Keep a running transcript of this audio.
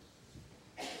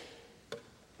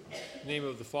In the name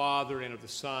of the Father, and of the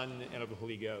Son, and of the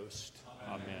Holy Ghost.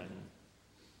 Amen.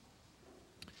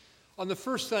 On the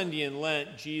first Sunday in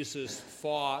Lent, Jesus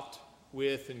fought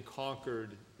with and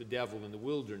conquered the devil in the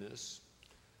wilderness.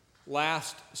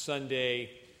 Last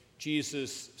Sunday,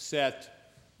 Jesus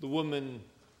set the woman,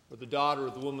 or the daughter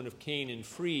of the woman of Canaan,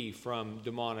 free from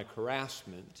demonic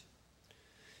harassment.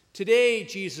 Today,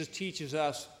 Jesus teaches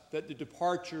us that the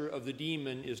departure of the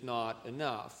demon is not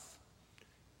enough.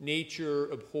 Nature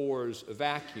abhors a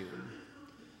vacuum.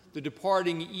 The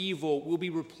departing evil will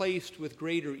be replaced with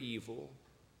greater evil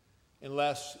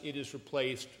unless it is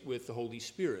replaced with the Holy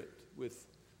Spirit, with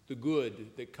the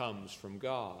good that comes from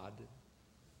God.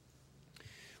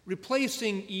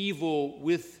 Replacing evil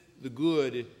with the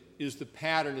good is the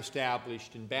pattern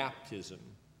established in baptism.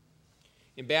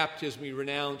 In baptism, we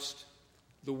renounced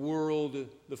the world,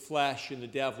 the flesh, and the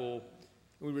devil,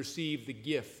 and we received the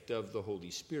gift of the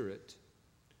Holy Spirit.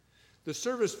 The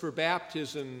service for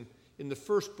baptism in the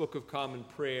first Book of Common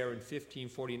Prayer in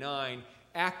 1549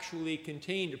 actually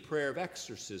contained a prayer of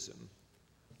exorcism.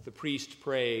 The priest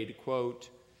prayed,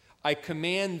 quote, "I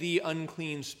command thee,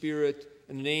 unclean spirit,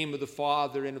 in the name of the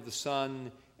Father and of the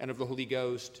Son and of the Holy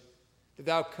Ghost, that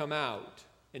thou come out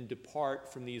and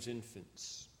depart from these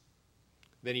infants."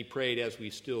 Then he prayed, as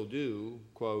we still do,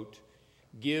 quote,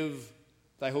 "Give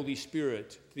thy Holy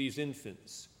Spirit to these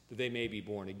infants, that they may be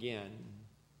born again."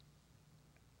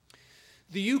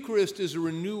 The Eucharist is a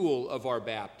renewal of our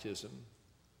baptism.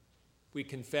 We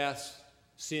confess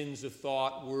sins of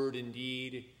thought, word, and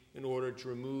deed in order to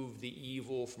remove the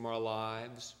evil from our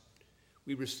lives.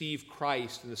 We receive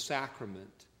Christ in the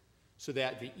sacrament so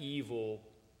that the evil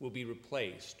will be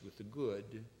replaced with the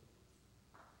good.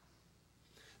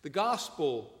 The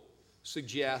gospel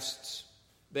suggests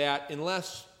that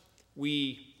unless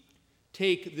we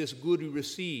take this good we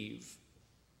receive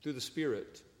through the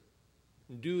Spirit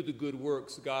and do the good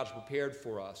works that God has prepared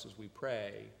for us as we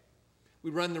pray,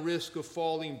 we run the risk of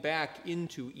falling back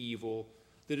into evil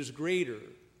that is greater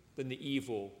than the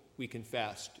evil we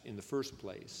confessed in the first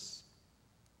place.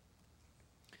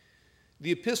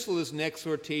 The epistle is an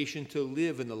exhortation to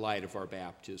live in the light of our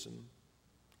baptism.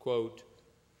 Quote,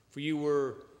 "For you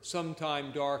were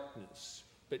sometime darkness,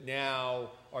 but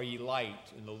now are ye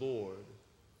light in the Lord.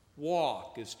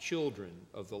 Walk as children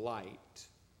of the light."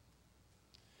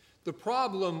 The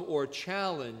problem or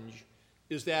challenge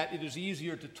is that it is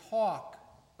easier to talk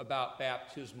about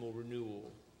baptismal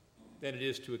renewal than it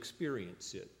is to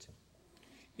experience it.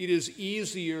 It is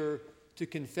easier to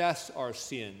confess our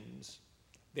sins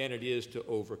than it is to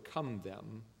overcome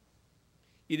them.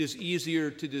 It is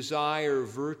easier to desire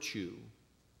virtue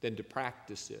than to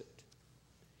practice it.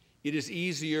 It is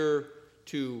easier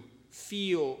to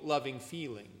feel loving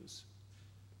feelings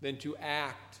than to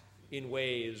act in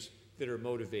ways that are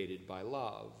motivated by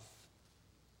love.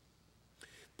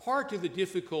 Part of the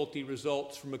difficulty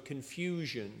results from a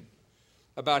confusion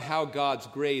about how God's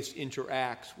grace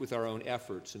interacts with our own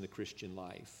efforts in the Christian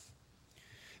life.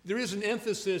 There is an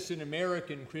emphasis in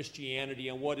American Christianity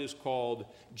on what is called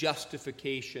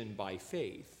justification by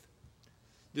faith.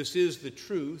 This is the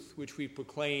truth which we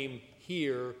proclaim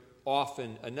here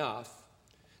often enough,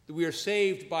 that we are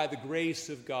saved by the grace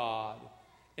of God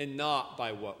and not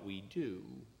by what we do.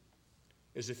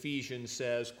 As Ephesians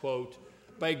says, quote,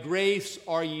 "By grace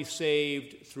are ye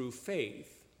saved through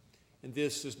faith, and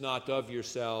this is not of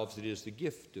yourselves, it is the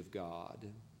gift of God."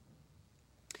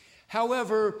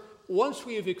 However, once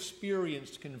we have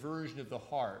experienced conversion of the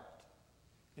heart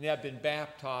and have been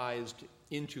baptized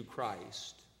into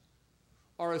Christ,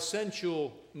 our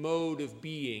essential mode of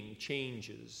being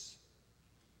changes.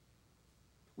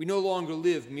 We no longer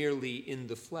live merely in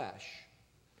the flesh.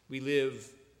 We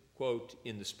live, quote,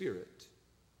 "in the Spirit."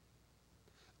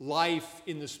 Life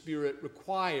in the Spirit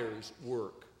requires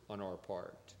work on our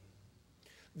part.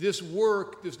 This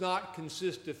work does not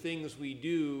consist of things we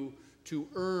do to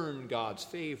earn God's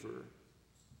favor.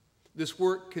 This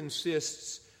work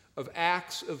consists of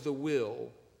acts of the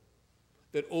will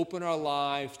that open our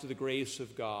lives to the grace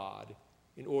of God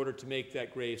in order to make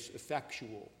that grace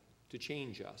effectual to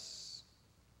change us.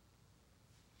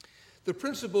 The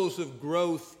principles of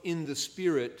growth in the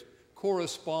Spirit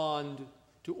correspond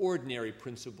to ordinary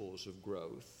principles of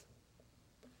growth.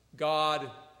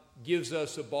 God gives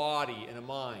us a body and a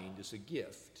mind as a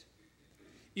gift.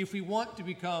 If we want to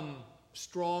become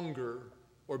stronger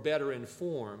or better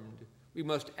informed, we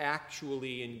must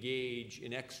actually engage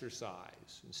in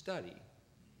exercise and study.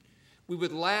 We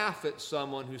would laugh at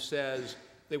someone who says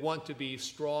they want to be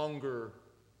stronger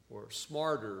or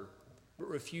smarter, but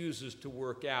refuses to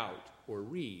work out or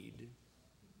read.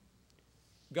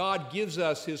 God gives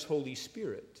us his Holy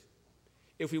Spirit,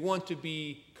 if we want to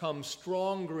become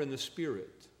stronger in the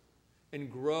Spirit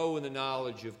and grow in the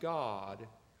knowledge of God,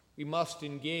 we must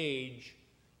engage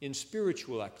in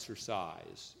spiritual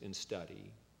exercise and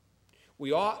study.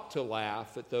 We ought to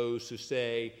laugh at those who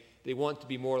say they want to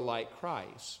be more like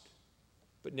Christ,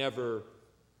 but never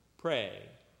pray,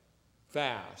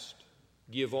 fast,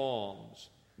 give alms,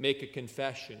 make a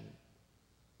confession,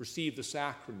 receive the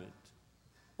sacrament,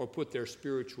 or put their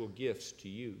spiritual gifts to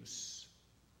use.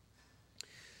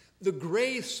 The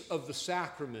grace of the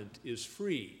sacrament is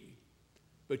free,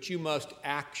 but you must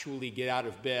actually get out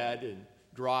of bed and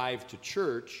drive to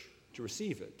church to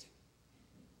receive it.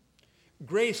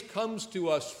 Grace comes to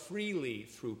us freely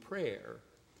through prayer.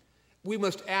 We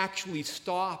must actually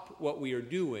stop what we are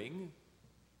doing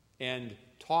and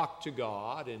talk to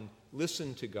God and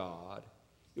listen to God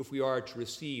if we are to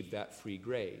receive that free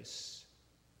grace.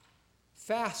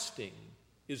 Fasting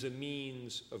is a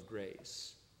means of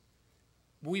grace.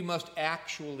 We must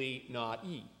actually not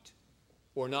eat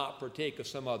or not partake of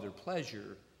some other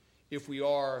pleasure if we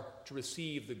are to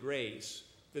receive the grace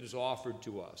that is offered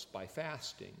to us by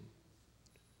fasting.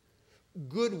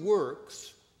 Good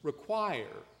works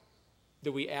require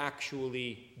that we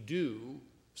actually do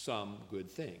some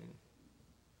good thing.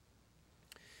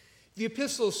 The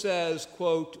epistle says,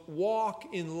 quote,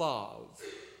 "Walk in love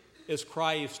as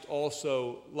Christ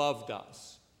also loved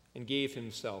us and gave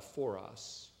himself for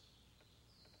us."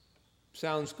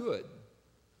 Sounds good,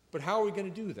 but how are we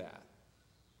going to do that?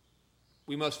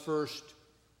 We must first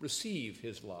receive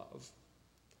his love.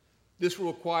 This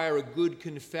will require a good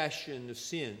confession of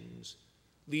sins,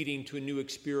 leading to a new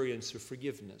experience of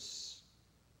forgiveness.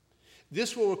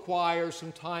 This will require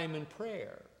some time in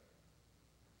prayer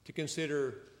to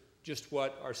consider just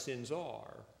what our sins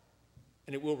are,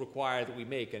 and it will require that we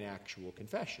make an actual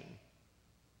confession.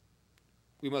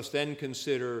 We must then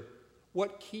consider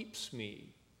what keeps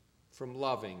me from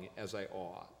loving as I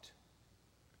ought.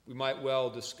 We might well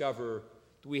discover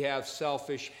that we have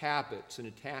selfish habits and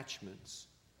attachments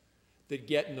that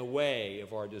get in the way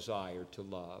of our desire to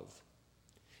love.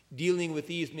 Dealing with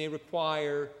these may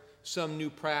require some new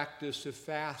practice of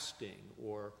fasting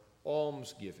or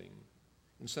almsgiving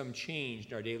and some change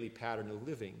in our daily pattern of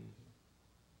living.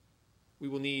 We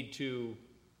will need to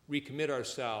recommit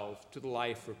ourselves to the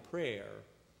life of prayer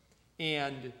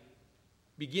and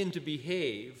begin to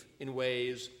behave in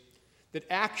ways that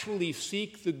actually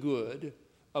seek the good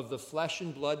of the flesh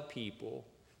and blood people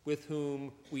with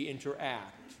whom we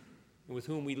interact and with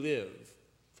whom we live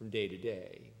from day to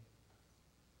day.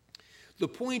 The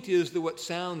point is that what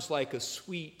sounds like a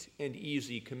sweet and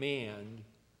easy command,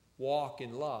 walk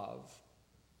in love,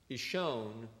 is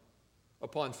shown,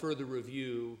 upon further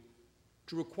review,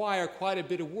 to require quite a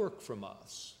bit of work from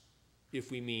us if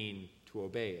we mean to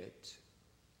obey it.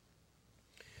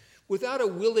 Without a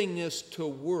willingness to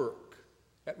work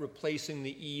at replacing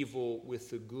the evil with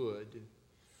the good,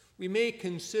 we may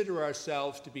consider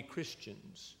ourselves to be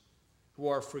Christians who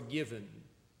are forgiven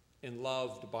and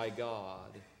loved by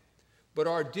God, but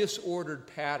our disordered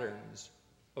patterns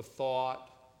of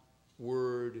thought,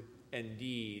 word, and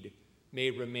deed may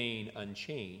remain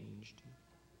unchanged.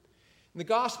 And the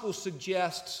gospel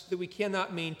suggests that we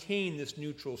cannot maintain this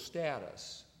neutral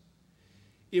status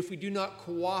if we do not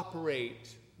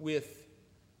cooperate with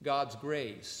God's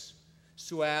grace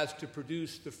so as to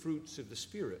produce the fruits of the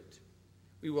Spirit.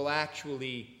 We will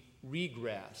actually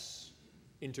regress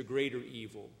into greater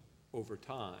evil over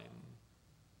time.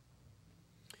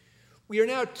 We are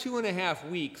now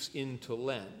 2.5 weeks into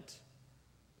Lent.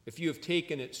 If you have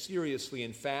taken it seriously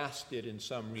and fasted in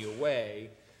some real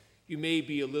way, you may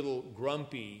be a little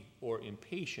grumpy or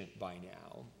impatient by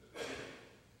now.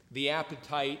 The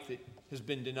appetite that has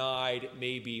been denied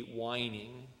may be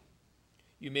waning.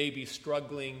 You may be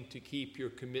struggling to keep your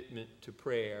commitment to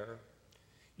prayer.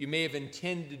 You may have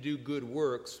intended to do good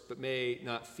works, but may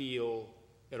not feel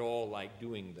at all like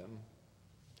doing them.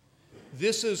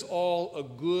 This is all a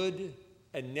good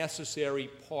and necessary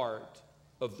part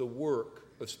of the work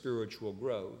of spiritual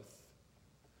growth.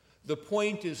 The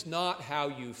point is not how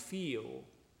you feel.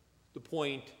 The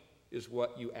point is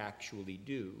what you actually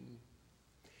do.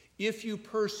 If you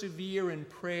persevere in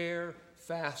prayer,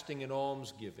 fasting, and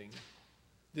almsgiving,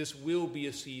 this will be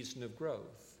a season of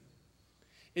growth.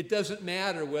 It doesn't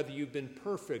matter whether you've been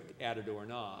perfect at it or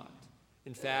not.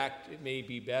 In fact, it may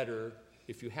be better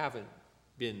if you haven't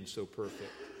been so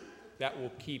perfect. That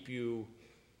will keep you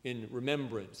in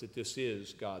remembrance that this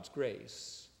is God's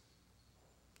grace.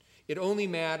 It only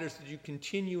matters that you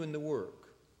continue in the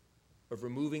work of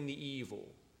removing the evil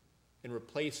and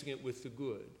replacing it with the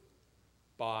good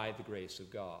by the grace of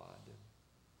God.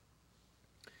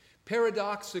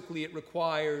 Paradoxically, it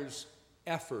requires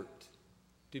effort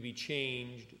to be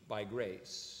changed by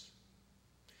grace.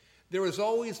 There is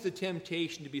always the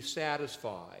temptation to be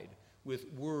satisfied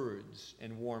with words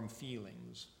and warm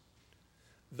feelings.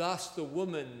 Thus, the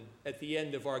woman at the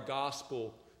end of our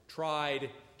gospel tried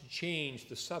to change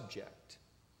the subject.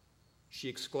 She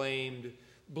exclaimed,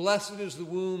 "Blessed is the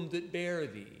womb that bare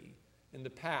thee, and the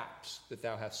paps that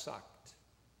thou hast sucked."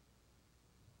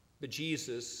 But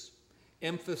Jesus,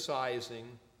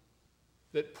 emphasizing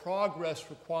that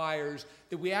progress requires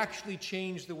that we actually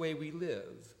change the way we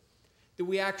live, that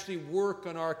we actually work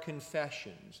on our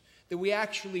confessions, that we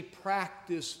actually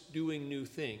practice doing new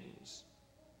things,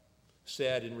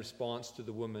 said in response to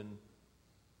the woman,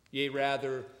 "Yea,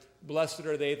 rather, blessed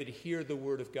are they that hear the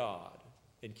word of God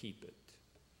and keep it."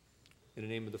 In the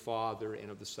name of the Father,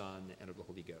 and of the Son, and of the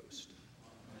Holy Ghost.